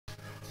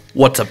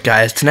What's up,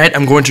 guys? Tonight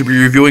I'm going to be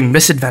reviewing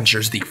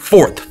Misadventures, the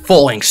fourth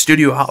full-length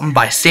studio album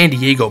by San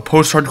Diego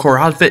post-hardcore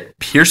outfit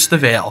Pierce the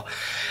Veil.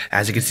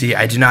 As you can see,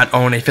 I do not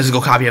own a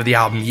physical copy of the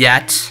album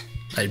yet.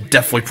 I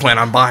definitely plan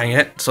on buying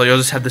it, so you'll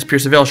just have this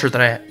Pierce the Veil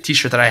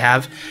t-shirt that I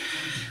have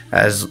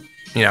as,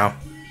 you know,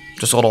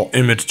 just a little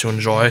image to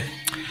enjoy.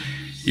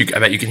 I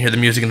bet you can hear the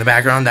music in the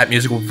background. That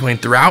music will be playing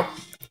throughout.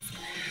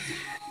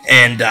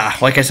 And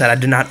like I said, I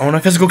do not own a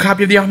physical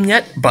copy of the album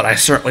yet, but I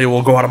certainly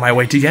will go out of my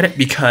way to get it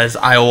because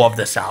I love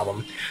this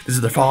album. This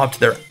is the follow-up to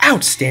their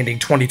outstanding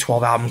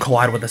 2012 album,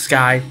 Collide with the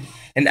Sky,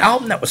 an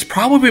album that was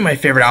probably my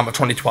favorite album of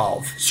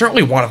 2012,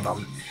 certainly one of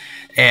them.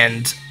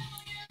 And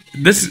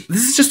this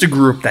is just a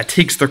group that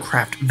takes their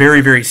craft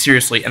very, very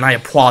seriously, and I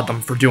applaud them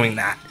for doing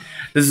that.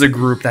 This is a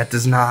group that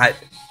does not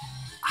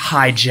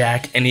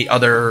hijack any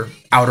other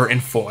outer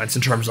influence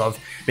in terms of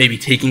maybe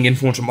taking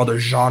influence from other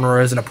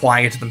genres and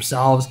applying it to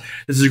themselves.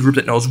 This is a group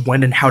that knows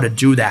when and how to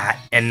do that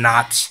and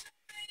not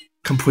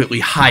completely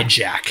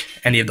hijack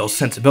any of those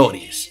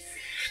sensibilities.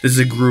 This is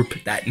a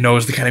group that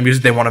knows the kind of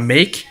music they want to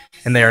make,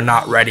 and they are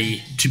not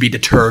ready to be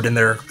deterred in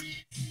their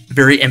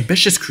very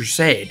ambitious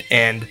crusade,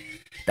 and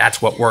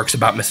that's what works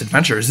about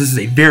Misadventures. This is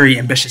a very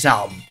ambitious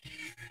album.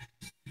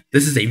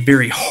 This is a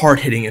very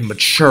hard-hitting and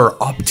mature,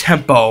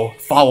 up-tempo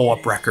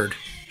follow-up record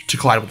to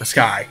Collide with the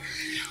Sky.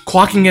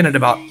 Clocking in at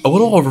about a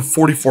little over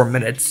 44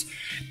 minutes,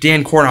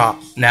 Dan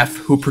Korneff,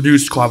 who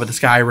produced Collide with the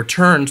Sky,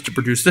 returns to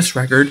produce this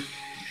record,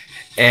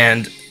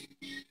 and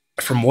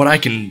from what I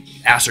can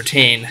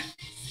ascertain,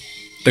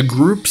 the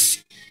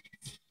group's,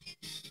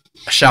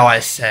 shall I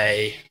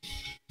say,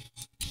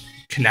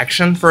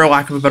 connection, for a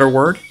lack of a better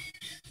word,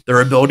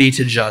 their ability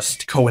to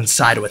just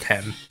coincide with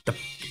him,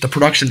 the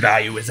production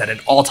value is at an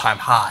all-time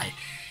high.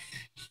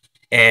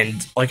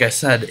 And like I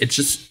said,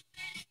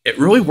 it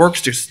really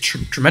works to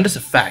tremendous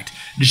effect.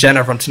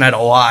 Jenna from Tonight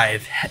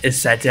Alive is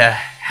said to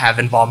have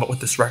involvement with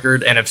this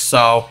record, and if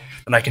so,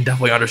 then I can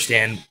definitely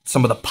understand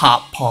some of the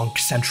pop-punk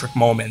centric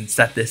moments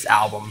that this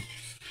album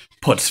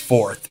puts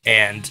forth,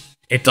 and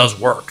it does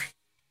work.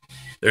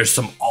 There's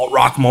some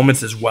alt-rock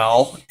moments as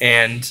well,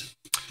 and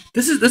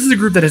this is a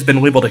group that has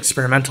been labeled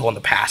experimental in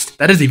the past.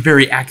 That is a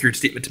very accurate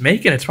statement to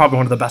make, and it's probably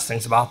one of the best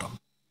things about them.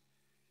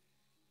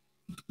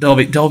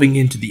 Delving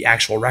into the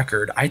actual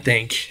record, I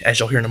think, as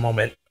you'll hear in a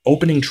moment,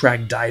 opening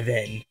track Dive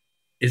In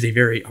is a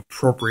very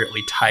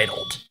appropriately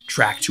titled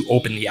track to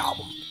open the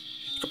album.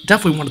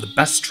 Definitely one of the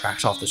best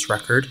tracks off this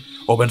record.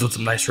 Opens with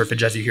some nice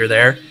riffage as you hear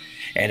there,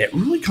 and it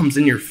really comes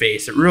in your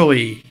face. It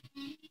really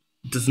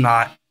does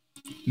not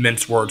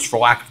mince words, for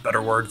lack of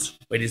better words,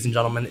 ladies and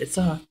gentlemen. It's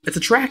a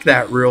track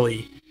that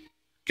really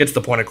gets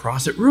the point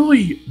across. It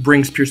really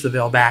brings Pierce the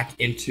Veil back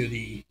into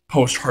the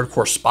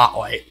post-hardcore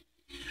spotlight,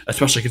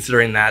 especially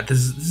considering that this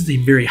is a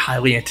very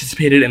highly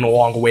anticipated and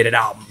long-awaited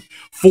album.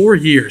 4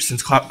 years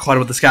since Collide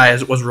with the Sky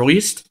was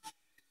released,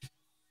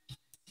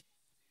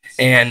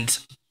 and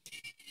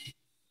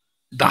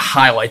the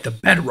highlight, the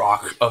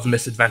bedrock of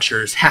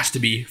Misadventures has to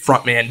be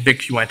frontman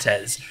Vic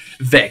Fuentes.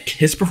 Vic,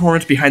 his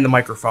performance behind the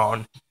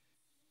microphone,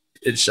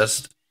 it's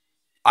just,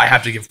 I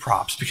have to give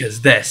props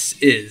because this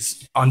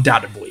is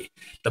undoubtedly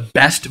the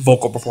best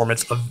vocal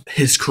performance of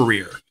his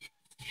career.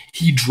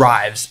 He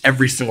drives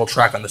every single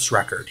track on this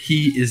record.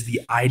 He is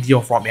the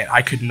ideal frontman.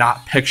 I could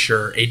not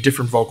picture a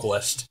different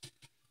vocalist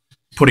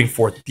putting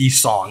forth these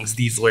songs,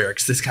 these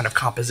lyrics, this kind of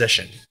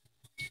composition.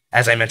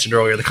 As I mentioned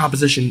earlier, the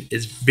composition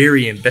is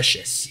very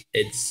ambitious.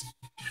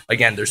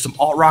 Again, there's some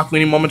alt-rock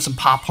leaning moments, some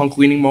pop-punk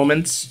leaning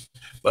moments,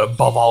 but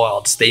above all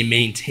else, they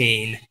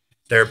maintain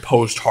their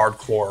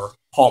post-hardcore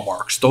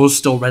hallmarks. Those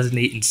still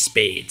resonate in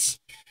spades.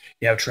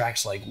 You have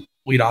tracks like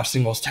lead-off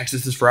singles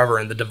Texas is Forever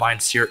and The Divine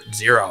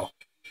Zero.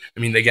 I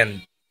mean,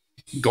 again,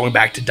 going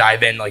back to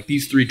Dive In, like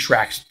these three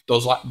tracks,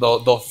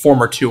 the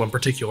former two in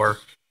particular,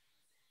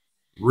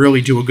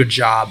 really do a good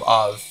job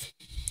of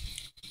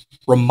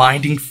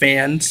reminding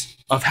fans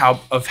of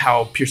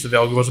how Pierce the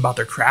Veil goes about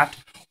their craft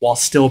while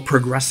still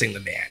progressing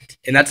the band.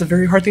 And that's a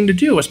very hard thing to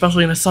do,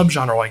 especially in a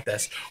subgenre like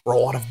this, where a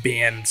lot of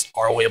bands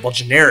are labeled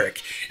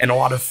generic, and a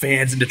lot of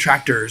fans and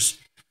detractors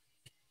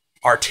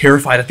are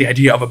terrified at the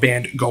idea of a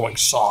band going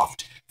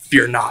soft.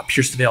 Fear not,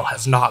 Pierce the Veil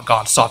has not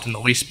gone soft in the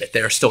least bit.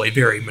 They are still a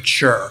very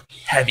mature,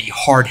 heavy,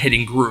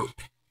 hard-hitting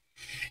group.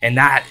 And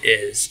that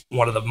is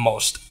one of the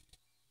most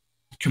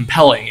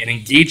compelling and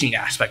engaging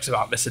aspects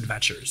about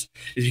Misadventures,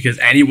 is because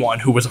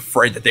anyone who was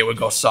afraid that they would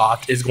go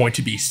soft is going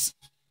to be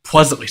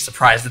pleasantly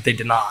surprised that they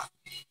did not.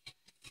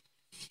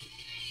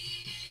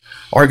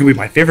 Arguably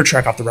my favorite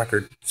track off the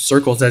record,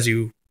 Circles, as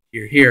you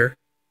hear here.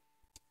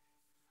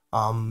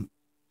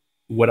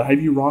 Would I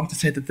be wrong to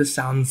say that this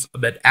sounds a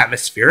bit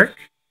atmospheric?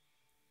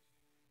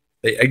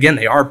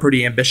 They are a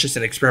pretty ambitious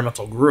and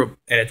experimental group,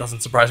 and it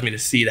doesn't surprise me to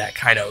see that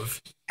kind of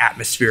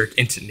atmospheric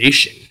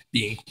intonation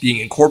being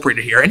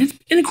incorporated here, and it's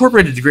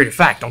incorporated to great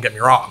effect, don't get me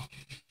wrong.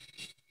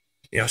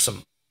 You know,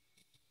 some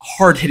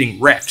hard-hitting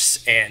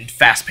riffs and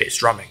fast-paced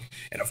drumming,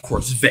 and of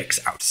course Vic's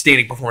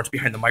outstanding performance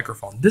behind the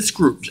microphone. This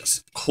group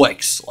just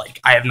clicks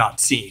like I have not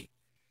seen.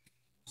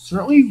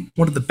 Certainly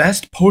one of the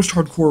best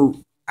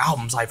post-hardcore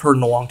albums I've heard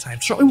in a long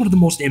time. Certainly one of the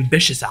most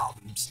ambitious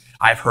albums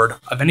I've heard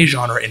of any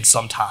genre in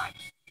some time.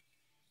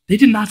 They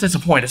did not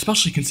disappoint,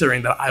 especially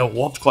considering that I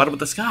loved Collide with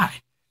the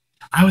Sky.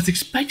 I was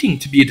expecting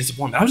to be a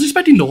disappointment. I was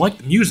expecting to like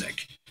the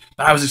music,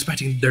 but I was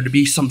expecting there to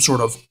be some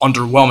sort of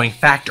underwhelming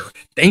factor.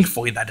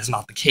 Thankfully, that is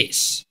not the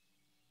case.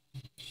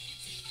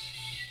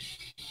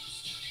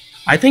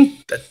 I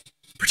think that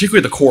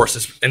particularly the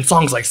chorus in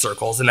songs like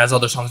Circles, and as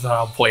other songs that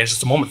I'll play in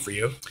just a moment for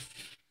you,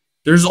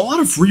 there's a lot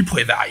of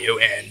replay value,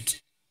 and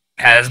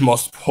as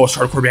most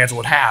post-hardcore bands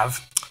would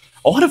have,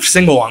 a lot of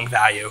sing-along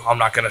value. I'm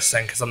not going to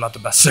sing because I'm not the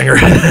best singer.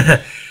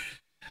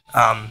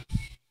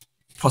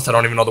 Plus, I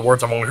don't even know the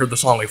words. I've only heard the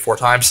song like 4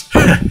 times.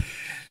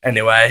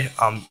 Anyway,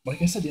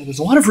 like I said, yeah, there's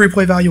a lot of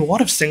replay value, a lot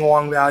of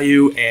sing-along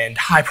value, and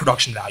high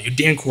production value.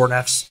 Dan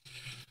Korneff's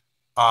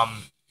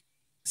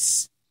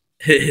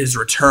his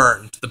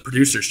return to the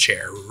producer's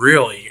chair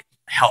really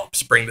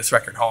helps bring this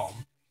record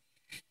home.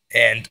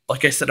 And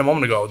like I said a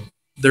moment ago,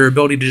 their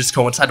ability to just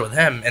coincide with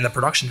him and the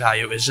production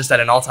value is just at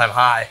an all-time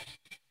high.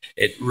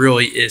 It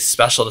really is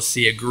special to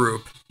see a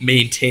group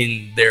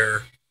maintain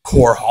their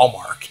core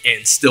hallmark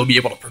and still be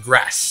able to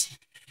progress.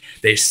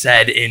 They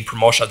said in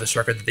promotion of this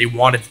record that they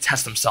wanted to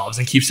test themselves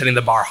and keep setting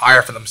the bar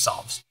higher for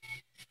themselves.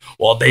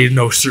 Well, they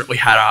know certainly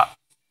how to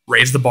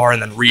raise the bar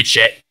and then reach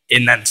it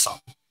and then some.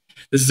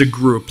 This is a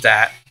group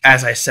that,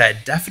 as I said,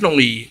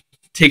 definitely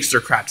takes their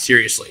craft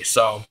seriously.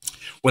 So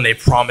when they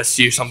promise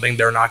you something,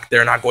 they're not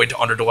going to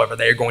underdeliver.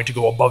 They're going to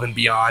go above and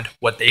beyond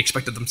what they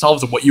expected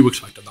themselves and what you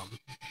expected them.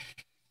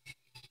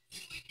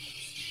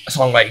 A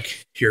song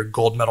like here,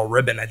 Gold Medal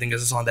Ribbon, I think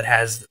is a song that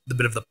has the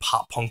bit of the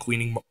pop punk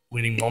leaning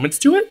moments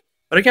to it.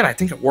 But again, I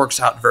think it works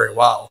out very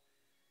well,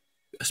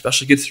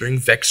 especially considering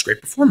Vic's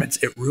great performance.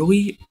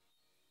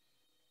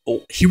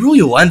 He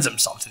really lends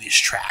himself to these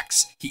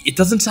tracks. It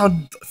doesn't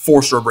sound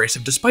forced or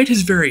abrasive, despite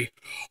his very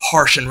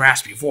harsh and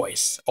raspy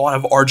voice. A lot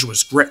of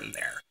arduous grit in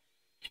there.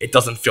 It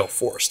doesn't feel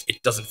forced.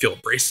 It doesn't feel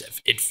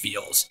abrasive. It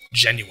feels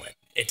genuine.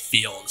 It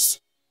feels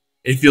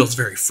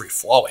very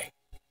free-flowing.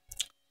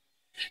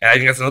 And I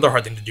think that's another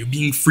hard thing to do,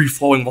 being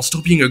free-flowing while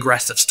still being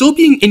aggressive, still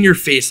being in your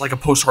face like a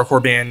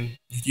post-hardcore band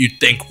you'd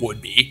think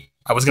would be.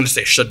 I was going to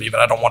say should be, but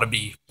I don't want to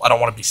be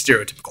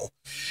stereotypical.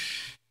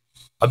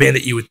 A band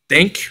that you would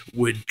think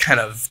would kind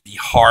of be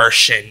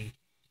harsh and,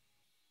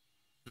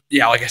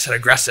 yeah, like I said,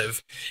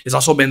 aggressive, is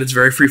also a band that's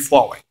very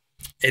free-flowing.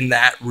 And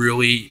that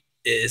really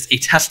is a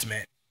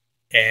testament.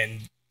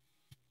 And,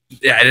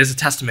 yeah, it is a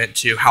testament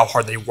to how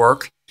hard they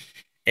work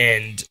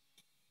and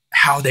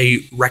how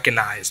they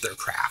recognize their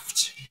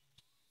craft.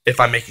 If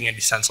I'm making any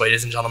sense,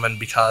 ladies and gentlemen,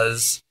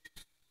 because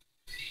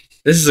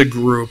this is a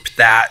group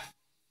that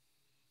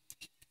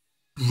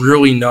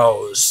really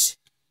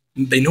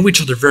they know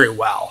each other very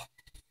well.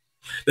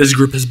 This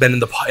group has been in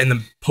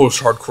the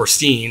post-hardcore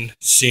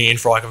scene,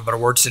 for lack of a better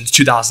word, since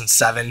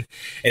 2007, and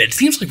it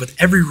seems like with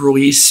every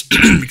release,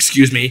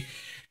 excuse me,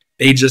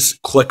 they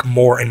just click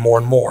more and more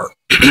and more.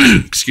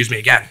 Excuse me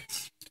again.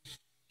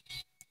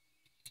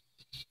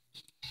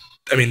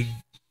 I mean,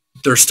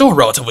 they're still a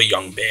relatively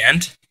young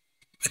band.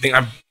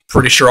 I'm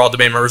pretty sure all the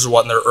band members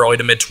are in their early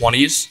to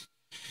mid-20s,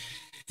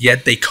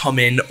 yet they come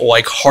in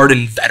like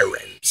hardened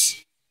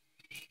veterans,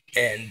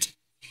 and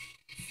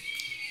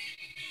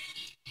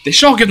they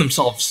should all give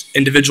themselves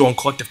individual and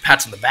collective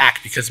pats on the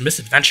back, because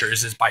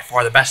Misadventures is by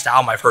far the best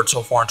album I've heard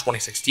so far in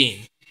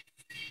 2016.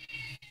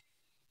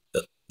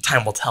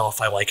 Time will tell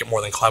if I like it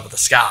more than Cloud with the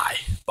Sky,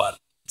 but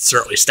it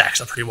certainly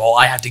stacks up pretty well.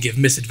 I have to give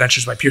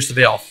Misadventures by Pierce the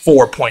Veil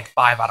 4.5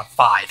 out of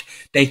 5.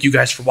 Thank you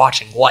guys for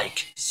watching.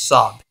 Like,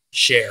 sub,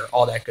 share,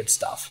 all that good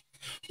stuff.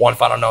 One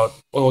final note,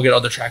 we'll get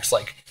other tracks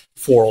like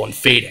Floral and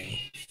Fading.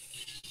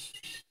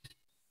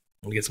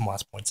 We'll get some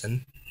last points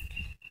in.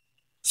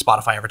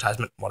 Spotify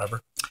advertisement,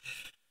 whatever.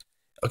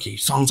 Okay,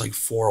 songs like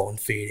Floral and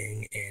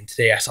Fading, and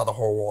Today I Saw the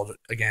Whole World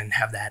again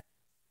have that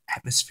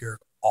atmospheric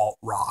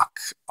alt-rock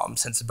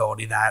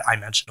sensibility that I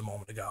mentioned a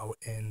moment ago,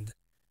 and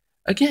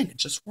again, it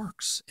just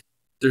works.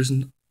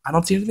 I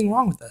don't see anything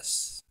wrong with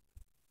this.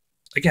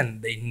 Again,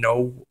 they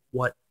know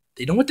what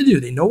to do.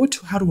 They know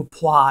how to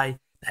apply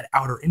that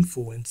outer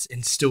influence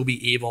and still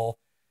be able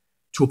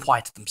to apply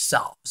it to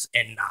themselves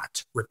and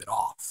not rip it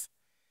off.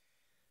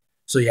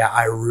 So yeah,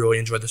 I really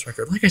enjoyed this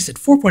record. Like I said,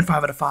 4.5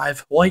 out of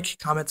 5. Like,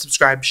 comment,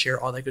 subscribe,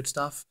 share, all that good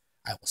stuff.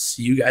 I will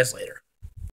see you guys later.